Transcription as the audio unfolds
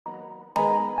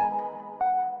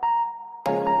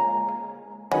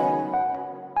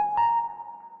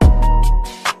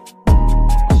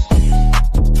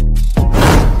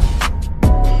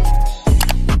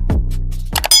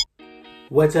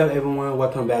What's up, everyone?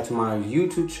 Welcome back to my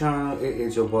YouTube channel. It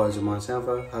is your boy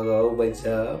Jamalsanford. Hello, what's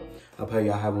up? I hope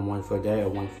y'all have a wonderful day, a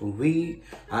wonderful week.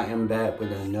 I am back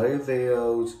with another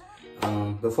videos.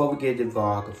 Before we get the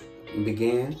vlog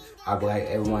begin, I would like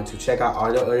everyone to check out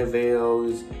all the other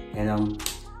videos, and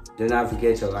do not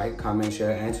forget to like, comment,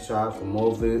 share, and subscribe for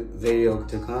more videos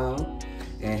to come.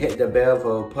 And hit the bell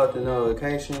for post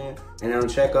notification, and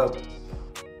check up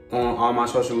on all my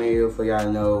social media for y'all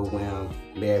to know when I'm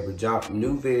be able to drop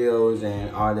new videos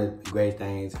and all the great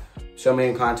things. So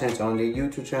many contents on the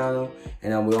YouTube channel,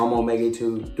 and we almost make it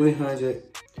to 300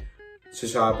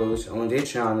 subscribers on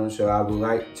this channel. So I would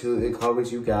like to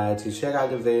encourage you guys to check out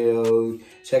the videos,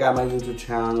 check out my YouTube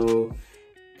channel,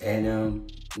 and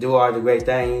do all the great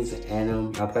things.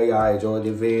 And I pray y'all enjoy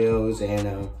the videos,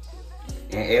 and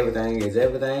everything is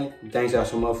everything. Thanks y'all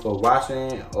so much for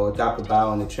watching or dropping by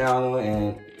on the channel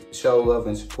and show love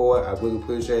and support. I really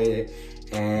appreciate it.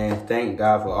 And thank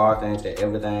God for all things and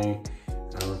everything.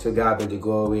 To God be the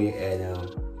glory. And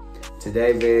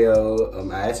today's video,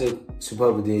 I actually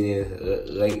supposed to do this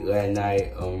late last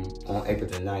night on April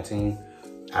the 19th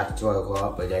after 12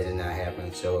 o'clock, but that did not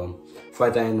happen. So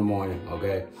first thing in the morning,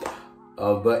 okay?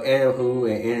 But anywho,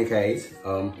 in any case,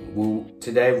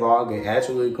 today's vlog is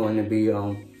actually going to be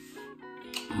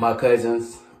my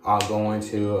cousins are going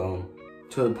to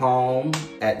the prom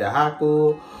at the high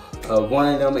school.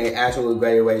 One of them is actually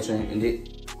graduated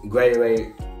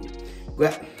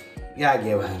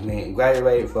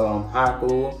from high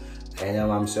school, and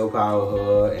I'm so proud of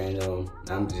her, and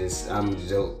I'm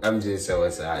just so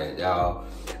excited, y'all.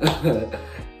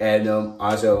 And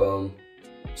also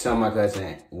some of my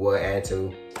cousins were had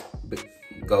to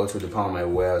go to the prom as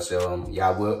well, so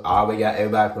y'all will already got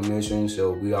everybody permission,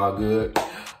 so we all good.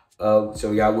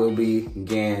 So y'all will be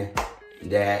getting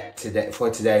that today for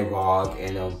today's vlog,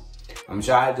 and I'm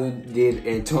trying to do this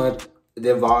in the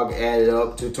vlog added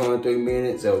up to 23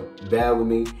 minutes, so bear with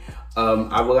me.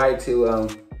 I would like to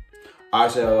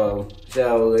also share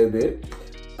a little bit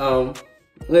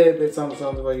something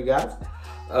for you guys.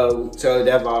 So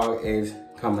that vlog is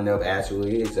coming up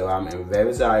actually, so I'm very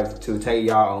excited to take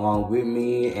y'all along with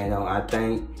me, and I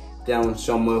thank them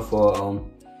so much for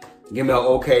give me an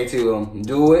okay to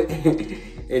do it.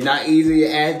 It's not easy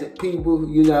to ask the people,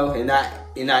 you know, and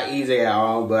it's not easy at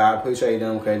all, but I appreciate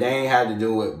them because they ain't had to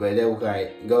do it, but they were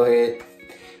like, go ahead.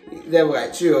 They were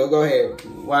like, sure, go ahead.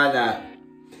 Why not?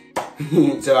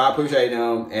 So I appreciate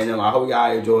them, and I hope y'all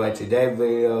enjoyed today's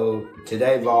video,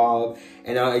 today's vlog,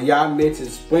 and if y'all missed the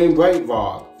spring break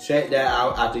vlog, check that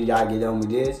out after y'all get done with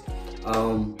this.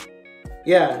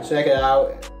 Yeah, check it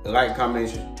out, like,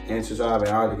 comment, and subscribe,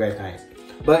 and all the great things.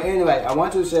 But anyway, I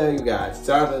want to share you guys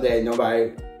something that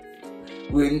nobody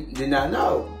did not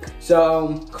know.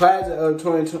 So class of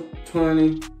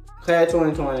 2020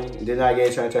 did not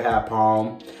get a chance to have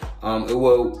prom. That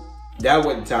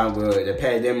was the time where the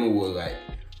pandemic was like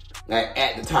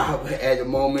at the top at the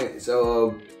moment.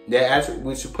 So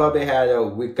we should probably have a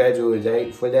rescheduled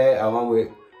date for that, along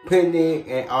with picnic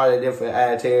and all the different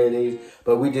activities.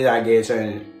 But we did not get a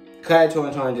chance. Class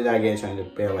 2020 did not get a chance to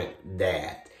film like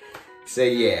that. So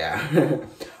yeah,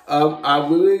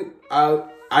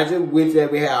 I just wish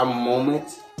that we had a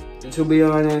moment, to be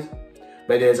honest.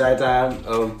 But at the same time,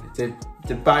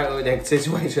 the fight of that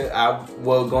situation I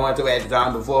was going through at the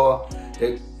time before,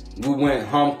 we went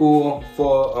homeschool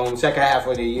for second half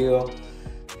of the year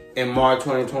in March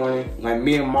 2020, like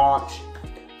mid-March.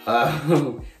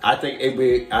 I think it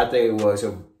was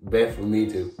best for me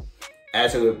to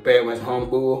actually pretty much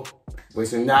homeschool,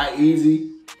 which is not easy.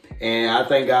 And I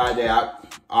thank God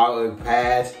that I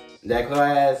passed that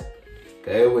class,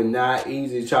 because it was not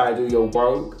easy to try to do your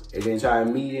work and then try to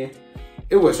meet it.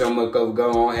 It was so much going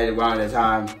on at around the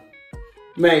time.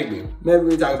 Maybe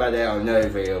we'll talk about that on another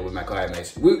video with my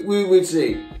classmates. We will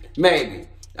see. Maybe.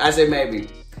 I say maybe.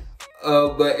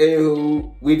 But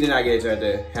anywho, we did not get a chance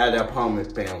to have that prom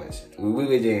with parents. We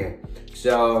really didn't.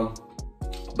 So,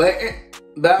 but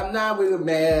I'm not really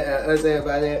mad at us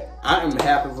about that. I am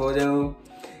happy for them.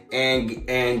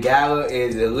 And Gala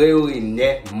is literally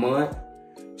next month,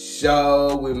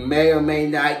 so we may or may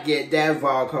not get that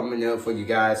vlog coming up for you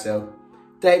guys. So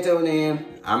stay tuned in.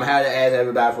 I'm gonna have to ask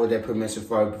everybody for their permission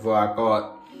first before I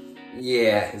thought,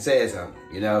 yeah, say something,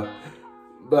 you know.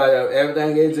 But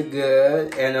everything is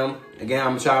good, and again,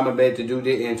 I'm trying my best to do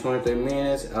this in 23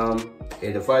 minutes.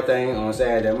 It's the first thing on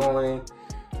Saturday morning,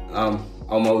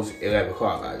 almost 11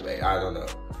 o'clock, by the way. I don't know.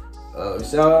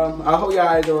 So I hope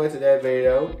y'all enjoyed today's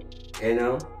video, and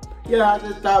yeah, I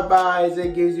just stopped by as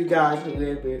it gives you guys a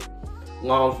little bit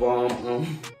long form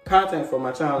content for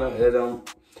my channel. And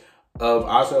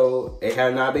Also, it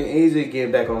has not been easy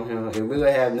getting back on here. It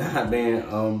really has not been.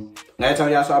 Last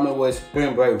time y'all saw me was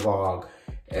spring break vlog.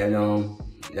 And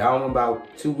y'all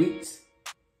about 2 weeks.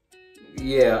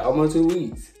 Yeah, almost 2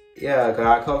 weeks. Yeah, cause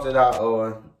I posted out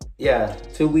on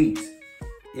 2 weeks.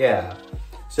 Yeah.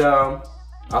 So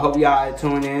I hope y'all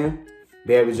tune in,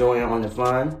 be able to join on the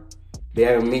fun, be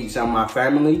able to meet some of my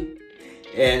family,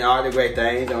 and all the great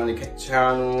things on the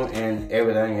channel and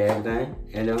everything.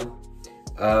 And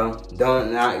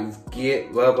don't not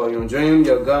get up on your dream,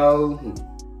 your goal.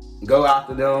 Go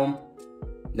after them,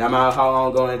 no matter how long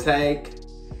it's gonna take.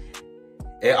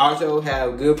 And also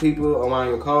have good people around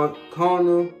your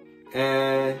corner,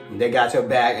 and they got your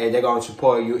back, and they're gonna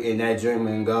support you in that dream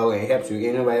and goal and help you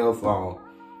in a way or form.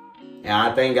 And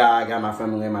I thank God I got my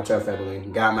family and my church family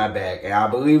got my back. And I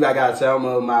believe I got some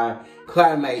of my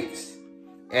classmates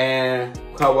and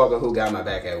co-workers who got my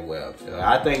back as well. So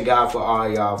I thank God for all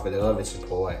y'all for the love and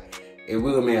support. It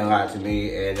really meant a lot to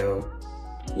me. And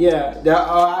yeah, that's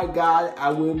all I got.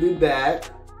 I will be back.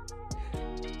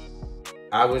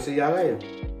 I will see y'all later.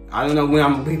 I don't know when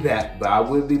I'm gonna be back, but I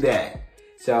will be back.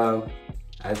 So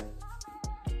let's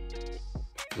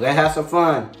have some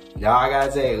fun. Y'all I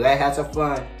gotta say, let's have some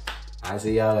fun. I'll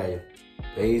see y'all later.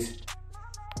 Peace.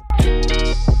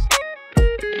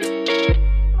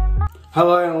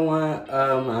 Hello everyone.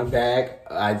 I'm back.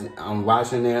 I'm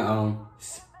watching it.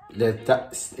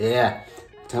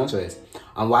 Tongue twist.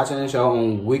 I'm watching the show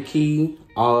on Wiki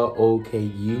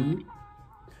ROKU.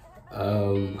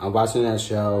 I'm watching that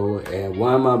show, and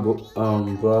one of my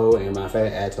bro and my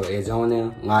favorite actor is on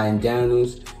there, Ryan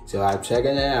Daniels. So I'm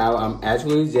checking it out. I'm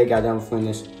actually just got done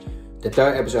finished the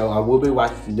 3rd episode. I will be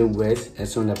watching the rest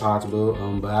as soon as possible.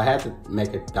 But I have to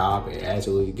make a stop and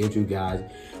actually give you guys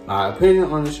my opinion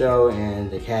on the show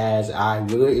and the cast. I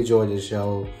really enjoyed the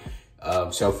show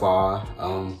so far.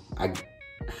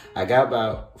 I got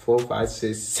about 4, 5,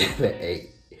 6, 7, 8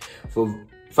 for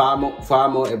 5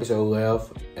 more episodes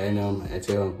left, and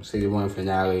until season 1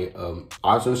 finale.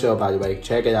 Awesome show, by the way.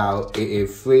 Check it out. It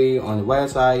is free on the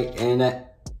website and the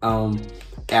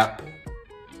app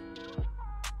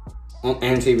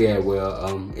and TV as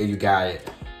well. If you got it,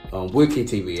 Wiki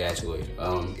TV actually.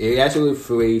 It's actually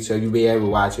free, so you'll be able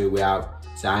to watch it without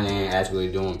signing in,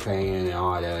 actually doing paying and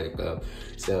all that other stuff.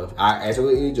 So I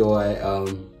actually enjoy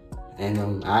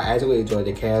I actually enjoy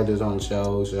the characters on the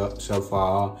show so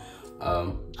far.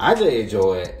 I just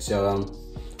enjoy it. So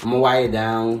I'm gonna write it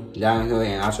down here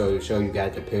and also show you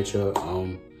guys the picture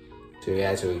to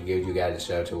actually give you guys the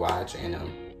show to watch. And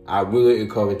I really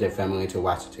encourage the family to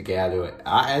watch it together.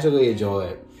 I actually enjoy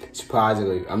it.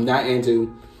 Surprisingly, I'm not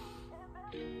into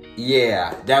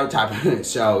that type of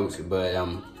shows, but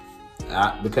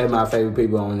because my favorite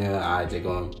people on there, I'm just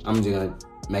gonna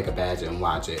make a badge and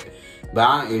watch it. But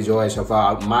I enjoy it so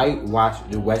far. I might watch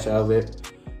the rest of it.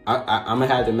 I'm gonna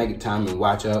have to make time and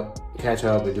catch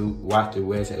up and watch the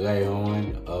rest later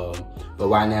on. But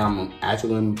right now I'm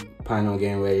actually planning on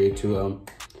getting ready to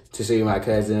see my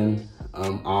cousin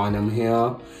on them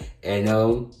here, and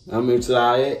I'm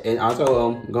excited. And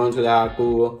also going to the high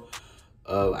school.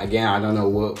 Again, I don't know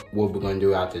what we're gonna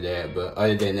do after that, but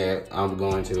other than that, I'm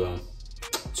going to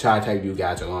try to take you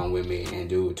guys along with me and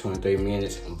do 23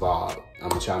 minutes vlog. I'm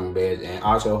gonna try my best, and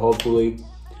also hopefully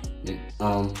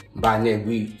by next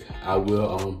week I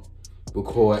will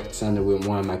record something with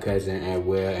one of my cousins as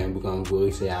well, and we're gonna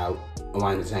release it out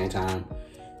around the same time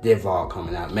this vlog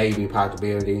coming out. Maybe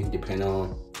possibility, depending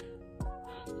on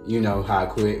how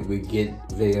quick we get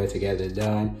video together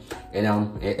done, and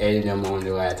edit them on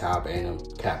the laptop and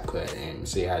CapCut and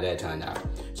see how that turned out.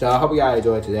 So I hope you guys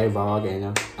enjoyed today's vlog,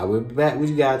 and I will be back with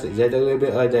you guys just a little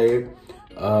bit updated.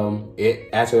 It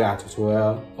actually after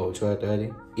 12 or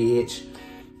 12:30 each.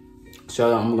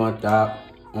 So I'm gonna start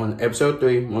on episode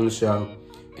 3 on the show,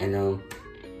 and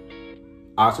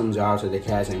awesome job to the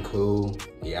cast and crew.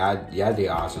 Yeah, I did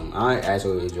awesome. I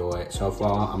actually enjoyed it so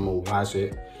far. I'm gonna watch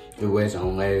it the rest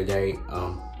on later date.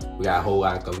 We got a whole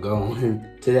lot of going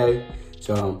today,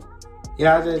 so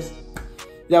that's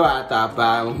what I thought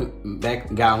about.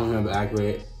 Got on here back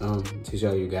with to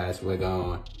show you guys what's going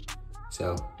on.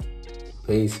 So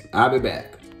peace. I'll be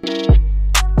back.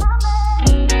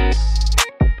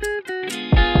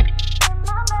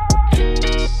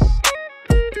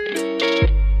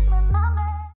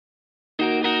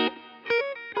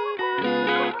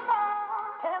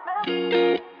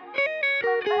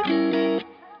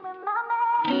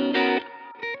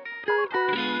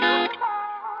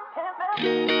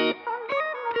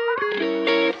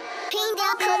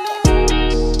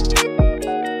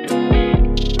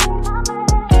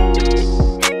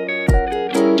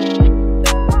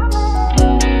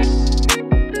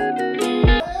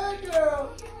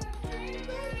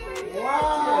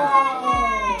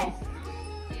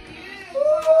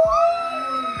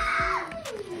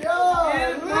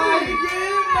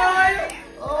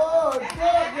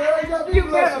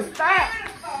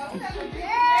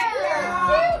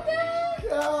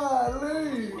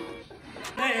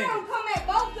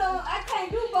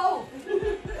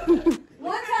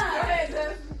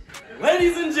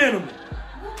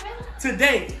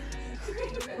 today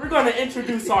we're gonna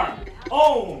introduce our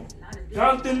own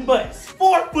Jonathan Butts,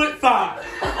 4'5".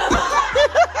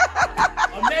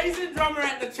 Amazing drummer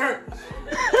at the church.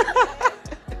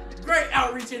 Great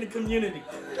outreach in the community.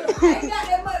 I ain't got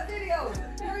that much video.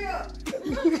 Hurry up.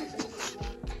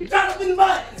 Jonathan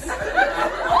Butts. Look at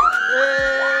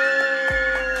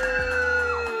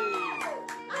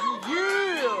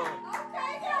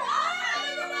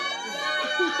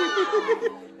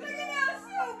that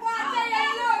shoe, boy. Take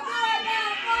that look good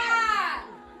now, boy.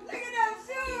 Look at that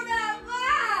shoe now,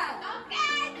 boy.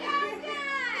 Okay, Jonathan.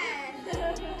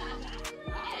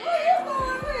 Who you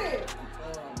going with?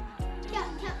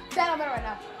 That over right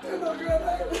now.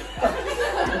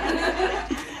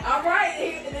 All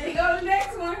right, then he go to the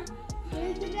next one.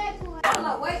 Here's the next one. Hold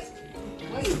up, wait.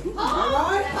 All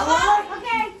right.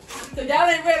 Okay. So y'all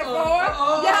ain't ready for it.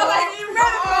 Y'all ain't even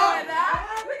ready for it now.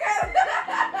 Look at it.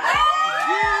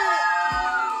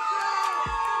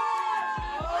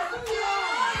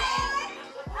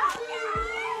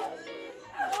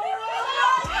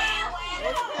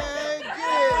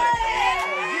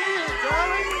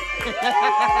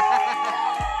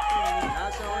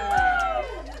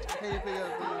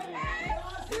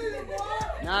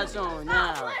 Not showing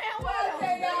now. I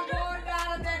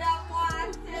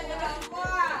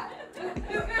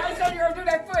said you're gonna do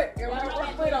that foot. You're gonna put your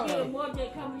foot on him.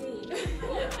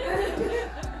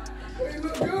 He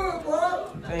look good, boy.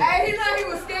 Hey, he thought he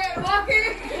was scared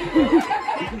walking.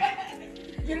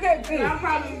 You look good. I'm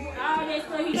probably all this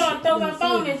so he gonna throw my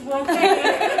phone this one.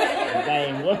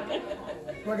 Dang, what?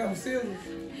 I got some scissors.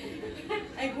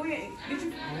 Hey, Gwen, did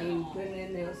you? I ain't putting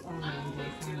in there something.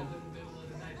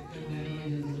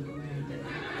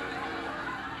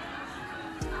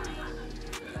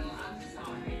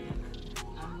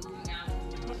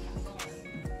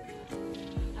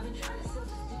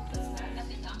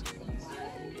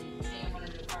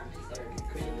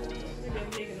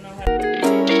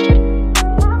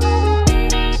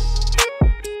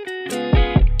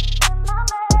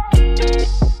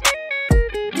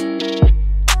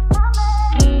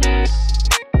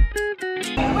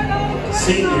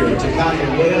 Senior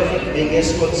Takaya Webb, being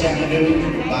escorted this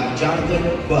afternoon by Jonathan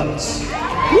Butts. Woo!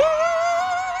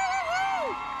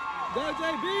 Go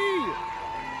JB!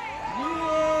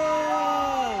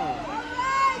 Yeah!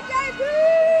 JB!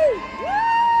 Woo!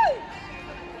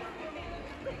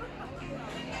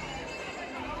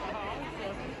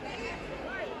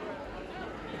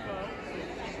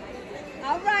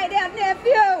 All right, now,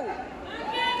 nephew.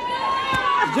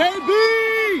 JB!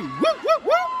 Woo, woo,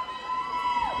 woo!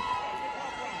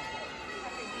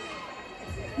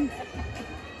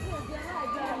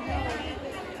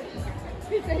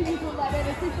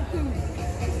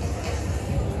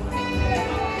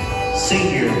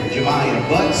 Senior Jemiah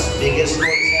Butts, being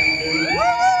escorted this afternoon.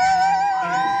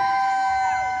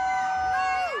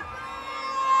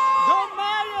 Go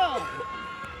Miya!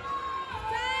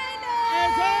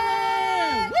 And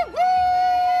Taylor! Woo, woo!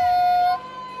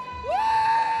 Woo!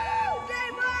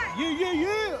 J-Boy!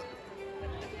 Yeah.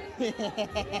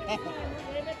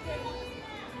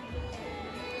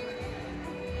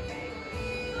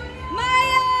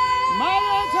 Miya!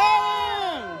 Miya and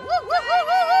Taylor! Woo, woo, woo,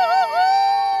 woo, woo, woo,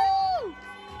 woo!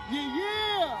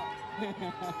 Yeah.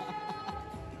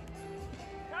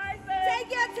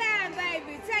 Take your time,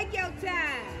 baby. Take your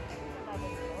time.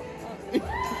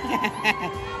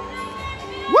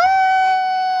 Woo!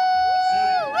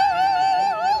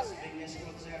 Being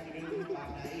escorted this afternoon by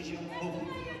Asia Hope.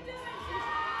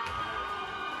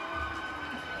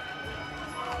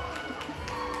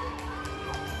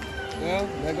 Well,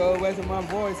 there goes the rest of my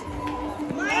voice.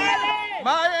 Miya!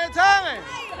 Miya and Taylor!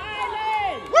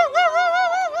 Woo, woo, woo, woo,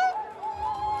 woo, woo!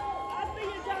 I see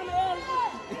you down the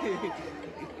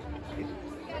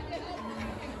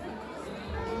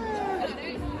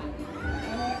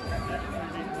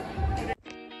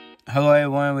Hello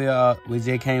everyone, we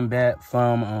just came back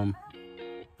from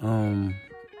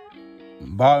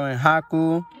Ballin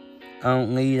Haku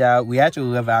lead out. We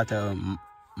actually left after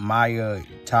Miya,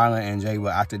 Tyler, and Jay,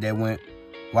 but after they went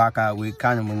walk out, we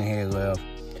kind of went ahead and left.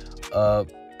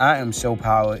 I am so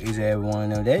proud of each and every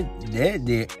one of them.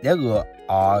 They look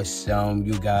awesome,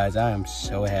 you guys. I am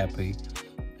so happy,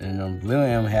 and I really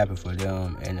am happy for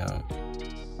them. And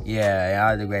yeah,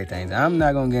 all the great things. I'm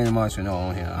not gonna get emotional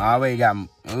on here. I already got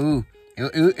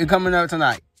it coming up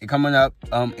tonight. It coming up.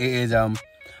 It is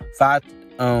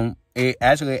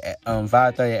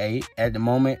 5:38 at the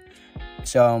moment.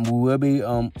 So we will be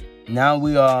now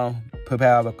we are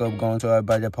prepared to go going to our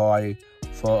birthday party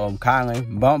for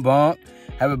Colin. Bump bump.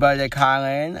 Happy birthday,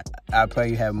 Colin. I pray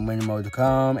you have many more to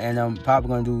come, and I'm probably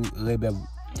gonna do a little bit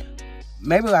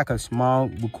maybe like a small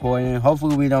recording.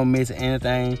 Hopefully we don't miss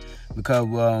anything because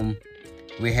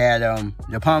we had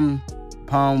the prom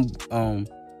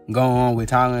go on with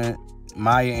Tyler,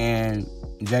 Miya, and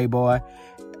J-Boy.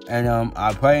 And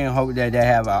I pray and hope that they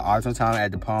have an awesome time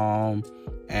at the prom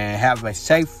and have a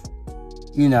safe,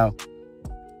 you know,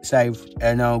 safe.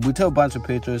 And we took a bunch of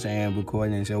pictures and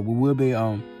recordings, so we will be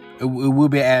it will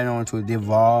be added on to the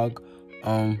vlog.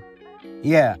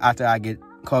 Yeah, after I get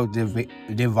close the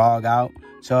vlog out.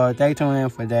 So stay tuned in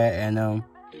for that, and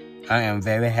I am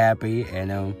very happy,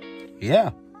 and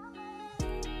yeah.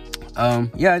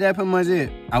 Yeah, that's pretty much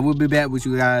it. I will be back with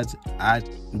you guys. I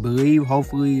believe,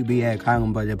 hopefully, be at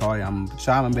Kylan's birthday party. I'm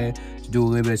trying my best to do a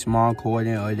little bit small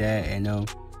recording of that, and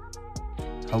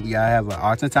hope y'all have an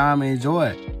awesome time and enjoy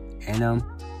it. And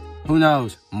who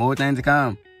knows, more things to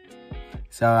come.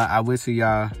 So I will see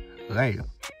y'all later.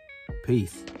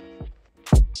 Peace.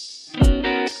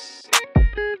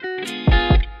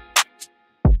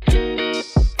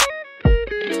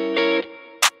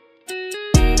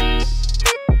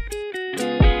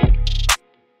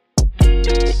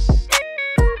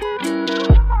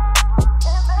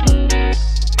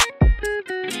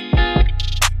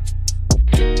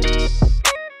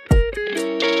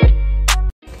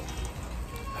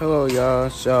 Hello y'all,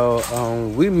 so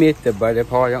we missed the birthday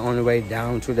party on the way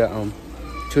down to the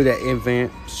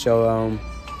event. So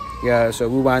yeah, so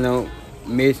we want to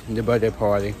miss the birthday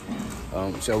party.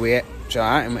 So I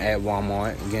am at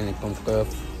Walmart getting some stuff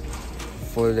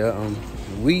for the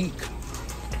week.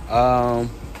 I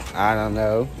don't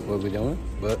know what we're doing,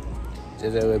 but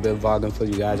just a little bit of vlogging for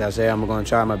you guys. I said I'm gonna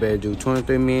try my best to do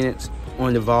 23 minutes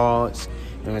on the vlogs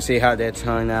and see how that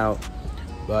turned out.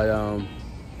 But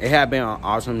it had been an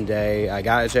awesome day. I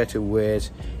got a chance to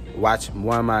watch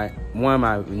one of my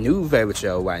new favorite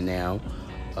shows right now,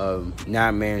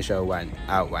 Not Man show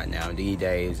out right now these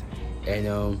days,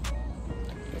 and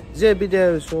just be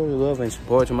there to show love and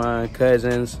support to my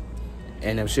cousins,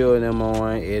 and I'm sure them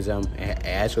on is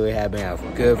actually having a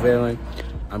good feeling.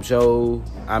 I'm sure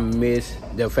I miss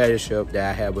the fellowship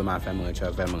that I had with my family,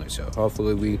 church family. So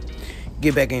hopefully we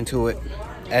get back into it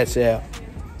as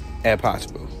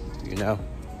possible, you know.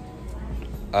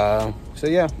 So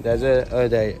yeah, that's it. Other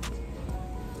day,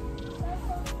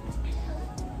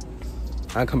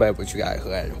 I'll come back with you guys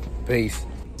later. Peace.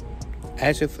 I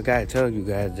actually forgot to tell you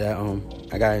guys that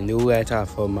I got a new laptop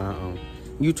for my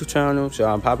YouTube channel, so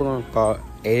I'm probably gonna start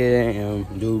editing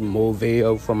and do more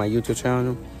video for my YouTube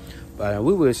channel. But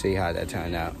we will see how that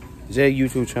turned out. The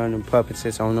YouTube channel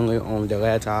purposes only on the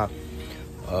laptop.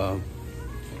 I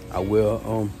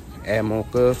will add more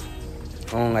stuff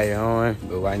on later on,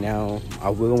 but right now I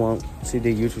really want to see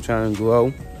the YouTube channel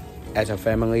grow as a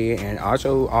family, and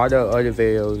also all the other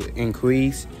videos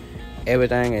increase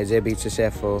everything as it be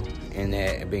successful, and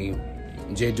that be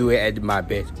just do it at my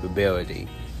best ability.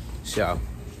 So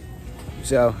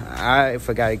I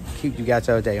forgot to keep you guys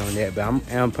updated on that, but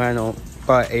I'm planning on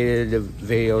part 8 of the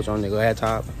videos on the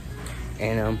laptop,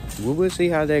 and we will see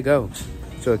how that goes.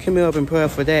 So keep me up in prayer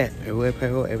for that, and we'll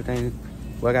pray for everything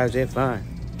work out just fine.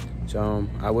 So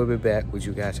I will be back with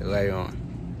you guys later on.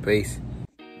 Peace.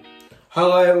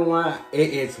 Hello everyone.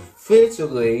 It is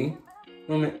officially,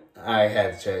 I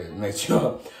had to make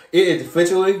sure. It is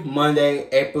officially Monday,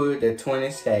 April the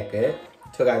 22nd,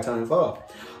 2024.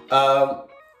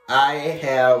 I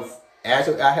had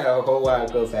a whole lot of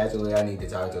stuff actually I need to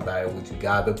talk about it with you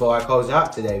guys before I close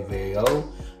out today's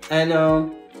video. And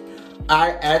on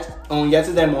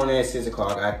yesterday morning at 6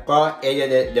 o'clock, I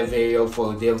edited the video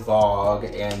for this vlog,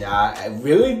 and I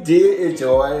really did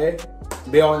enjoy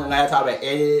being on the laptop and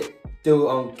edit through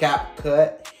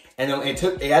CapCut. And it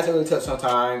actually took some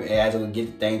time to actually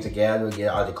get the things together, get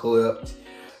all the clips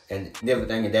and different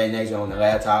things of that nature on the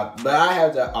laptop. But I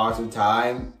had an awesome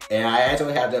time, and I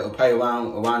actually had to play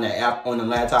around the app on the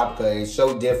laptop because it's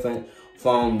so different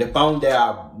from the phone that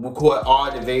I record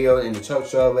all the videos in the church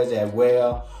service as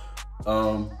well.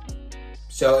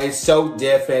 So it's so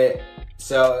different.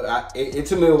 So it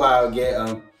took me a while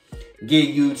to get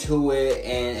used to it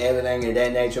and everything of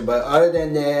that nature. But other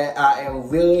than that, I am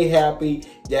really happy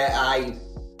that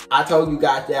I told you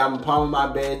guys that I'm trying my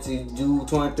best to do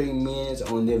 23 minutes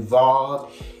on this vlog,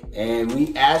 and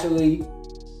we actually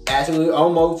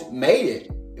almost made it.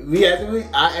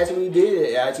 I actually did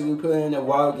it. I actually put in the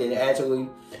work and actually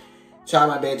try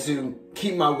my best to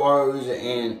keep my words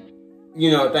and, you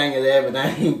know, things and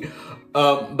everything.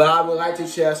 But I would like to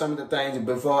share some of the things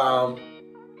before I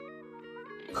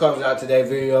close out today's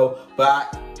video.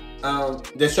 But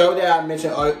the show that I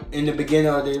mentioned in the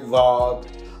beginning of this vlog,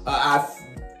 I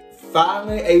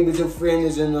finally able to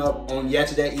finish it up on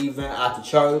yesterday evening after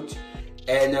church.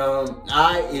 And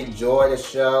I enjoy the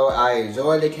show. I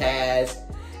enjoy the cast.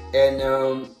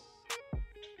 And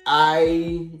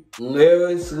I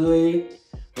literally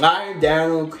lying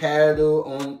down on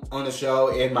cattle on the show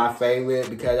is my favorite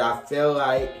because I feel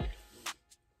like,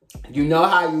 you know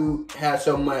how you have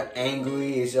so much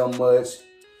angry and so much,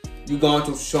 you're going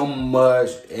through so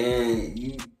much, and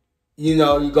you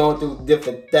know, you're going through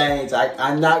different things.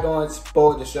 I'm not going to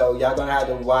spoil the show. Y'all going to have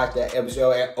to watch that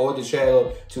episode or the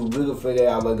trailer to really figure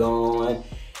out what's going on.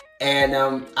 And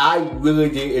I really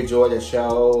did enjoy the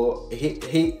show.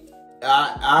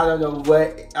 I don't know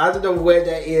what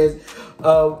that is.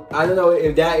 I don't know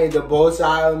if that is the both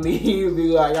side of me. Be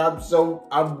like, I'm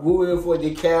rooting for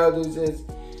the characters,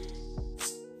 just,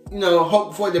 you know,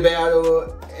 hope for the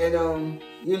battle, and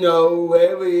you know,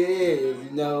 whatever it is,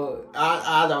 you know,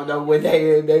 I don't know what that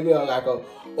is. Maybe like a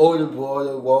older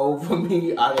brother role for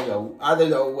me. I don't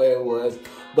know where it was,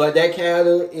 but that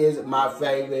character is my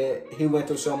favorite. He went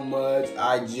through so much.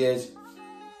 I just.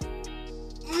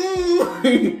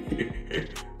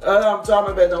 I'm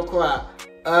talking about don't cry.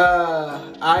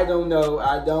 I don't know.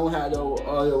 I don't have no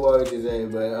other words to say,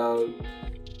 but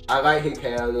I like his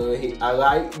character. I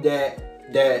like that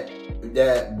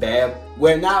bad.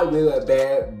 Well, not really a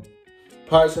bad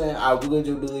person. I really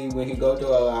do believe when he go through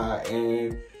a lot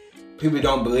and people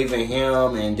don't believe in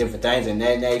him and different things in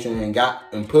that nature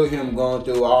and put him going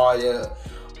through all the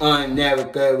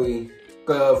unnecessary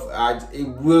stuff. It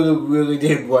really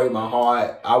did break my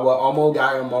heart. I almost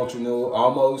got emotional. I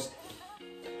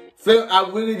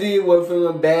really did was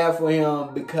feeling bad for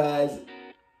him because,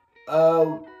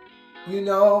 you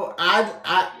know,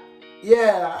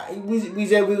 we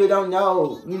just really don't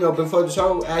know, you know, before the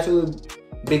show actually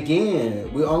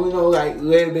began. We only know like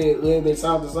little bit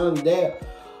something there.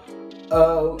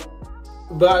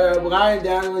 But Ryan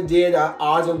Daniel did an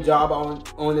awesome job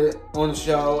on the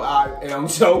show. I am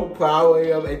so proud of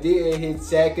him. It did his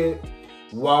second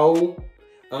role.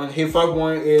 His first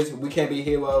one is We Can't Be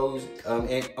Heroes on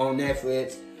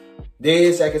Netflix. Then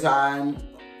his second time,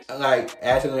 like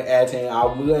actually acting,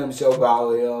 I really am so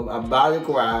proud of him. I'm about to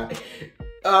cry.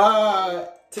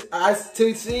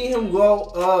 To see him grow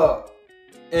up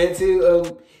and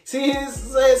to see him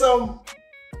say some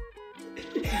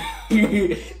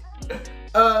in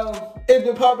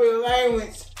the popular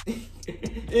language,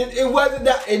 it wasn't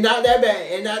that, it's not that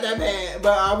bad,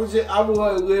 but I was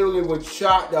literally was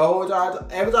shocked the whole time.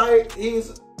 Every time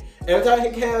his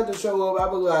character show up, I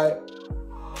was like,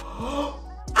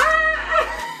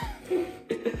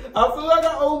 I feel like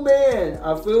an old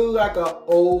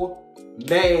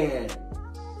man.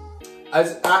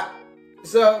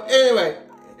 So anyway,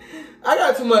 I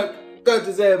got too much stuff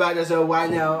to say about this show right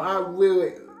now. I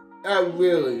really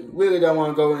don't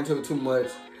want to go into it too much.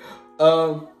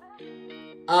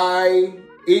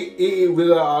 It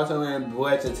really awesome and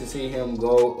blessed to see him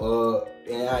go up,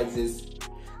 and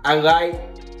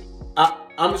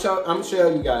I'm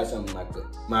showing you guys some of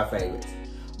my favorites.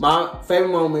 My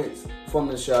favorite moments from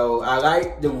the show. I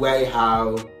like the way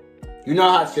how, you know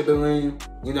how siblings,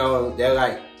 you know, they're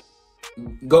like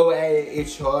go at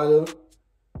each other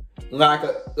like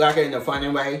in a funny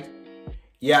way.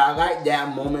 Yeah, I like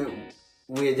that moment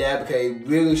with that because it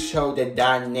really showed the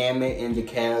dynamic in the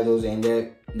characters and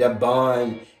the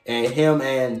bond and him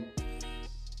and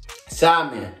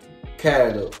Simon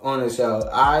character on the show.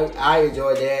 I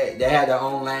enjoyed that. They had their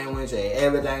own language and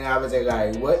everything. I was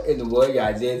like, what in the world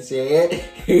y'all just said?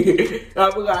 I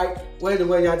was like, what in the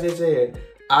world y'all just said?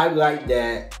 I like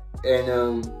that.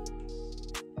 And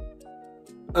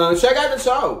check out the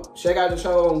show. Check out the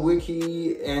show on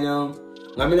Wiki and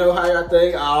let me know how y'all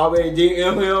think. I already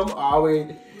DM him. I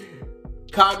already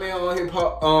comment on his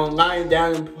lying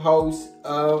down in post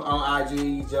on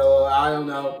IG. So I don't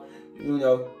know. You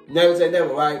know, never say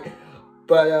never, right?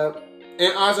 But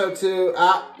and also too,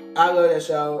 I love that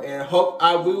show and hope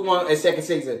I really want a second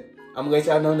season. I'm gonna let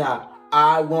y'all know now.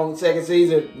 I want second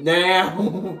season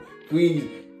now. Please.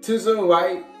 Too soon,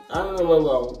 right? I don't know what's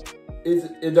wrong.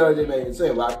 It doesn't make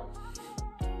sense, right?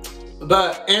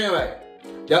 But anyway.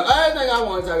 The other thing I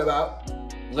want to talk about,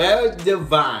 Lara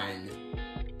Divine.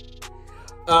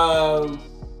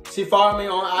 She followed me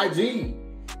on IG.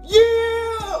 Yeah.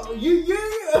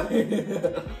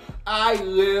 I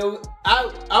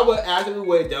was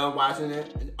actually done watching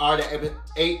it, all the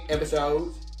 8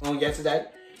 episodes on yesterday.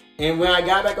 And when I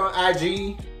got back on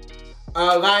IG,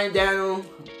 lying down,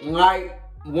 like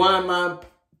one of my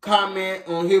comment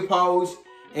on his post,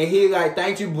 and he like,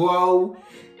 thank you, bro.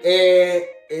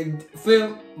 And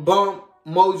film bump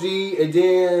emoji, and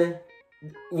then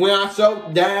when I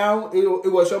showed down, it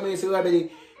was so many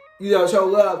celebrity show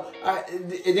love.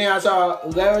 And then I saw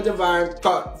Larry Divine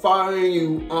following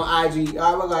you on IG.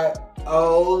 I was like,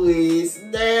 holy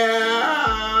snap.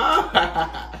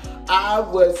 I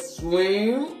was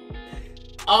swing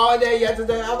all day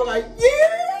yesterday. I was like, yeah.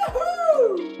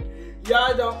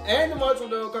 Y'all don't, and the months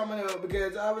will coming up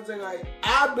because I was like,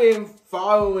 I've been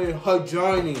following her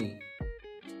journey.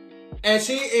 And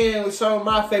she in some of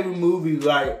my favorite movies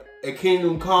like A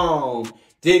Kingdom Come,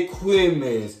 Dick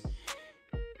Christmas,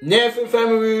 Netflix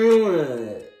Family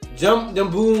Reunion, Jump the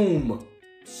Boom,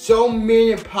 so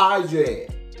many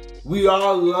projects we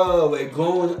all love and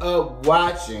growing up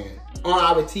watching on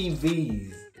our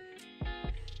TVs.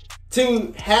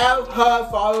 To have her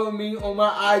follow me on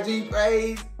my IG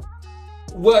page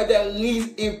was the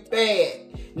least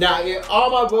effect. Now, if all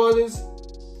my brothers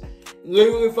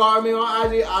literally follow me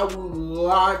on IG, I would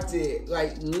lost it.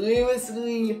 Like,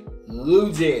 literally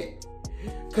lose it.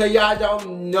 Cause y'all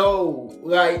don't know.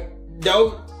 Like,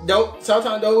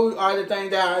 sometimes those are the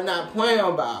things that I'm not playing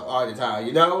about all the time,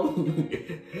 you know?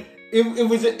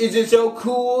 It's just so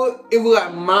cool. It was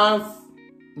like my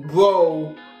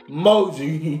bro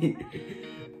emoji.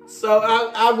 So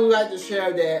I would like to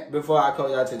share that before I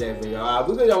close out today's video. I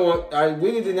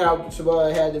really did not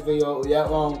supposed to have the video that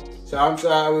long, so I'm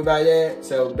sorry about that.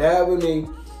 So bear with me.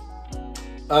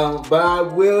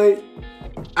 But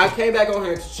I came back on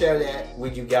here to share that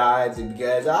with you guys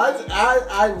because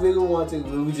I really want to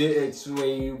lose it and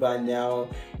swing you by now.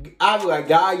 I was like,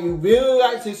 God, you really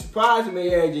like to surprise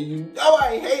me, Angel. You know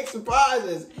I hate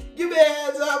surprises. Give me a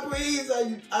hands up, please.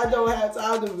 I don't have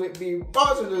time to be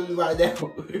emotional right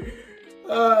now.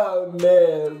 Oh,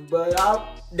 man. But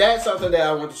that's something that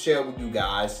I want to share with you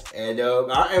guys. And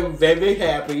I am very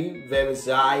happy, very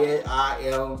excited. I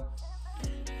am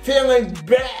feeling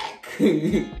back.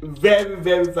 Very,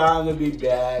 very fine to be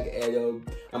back. And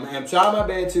I'm trying my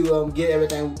best to get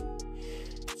everything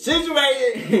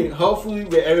situated. Hopefully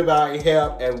with everybody's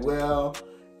help as well.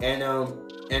 And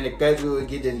the schedule will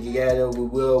get it together. We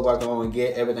will work on and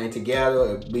get everything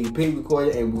together. It'll be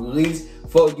pre-recorded and released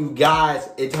for you guys.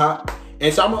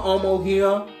 And summer almost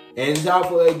here. And it's time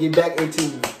for us to get back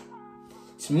into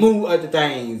smooth other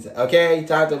things. Okay?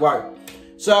 Time to work.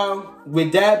 So,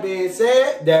 with that being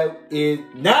said, that is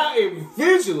now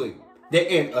officially the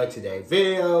end of today's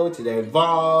video, today's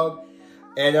vlog.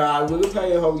 And I really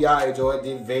hope y'all enjoyed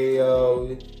this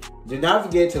video. Do not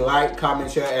forget to like,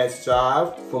 comment, share, and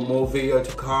subscribe for more videos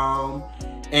to come.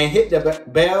 And hit the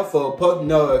bell for post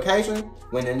notification.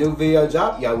 When a new video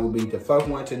drops, y'all will be the first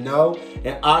one to know.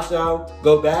 And also,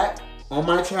 go back on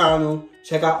my channel,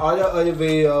 check out all the other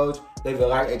videos, leave a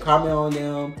like and comment on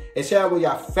them, and share with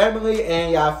your family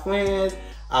and your friends.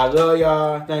 I love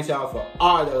y'all. Thanks y'all for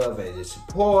all the love and the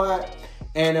support.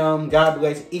 And God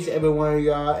bless each and every one of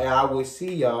y'all. And I will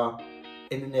see y'all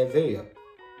in the next video.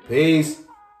 Peace.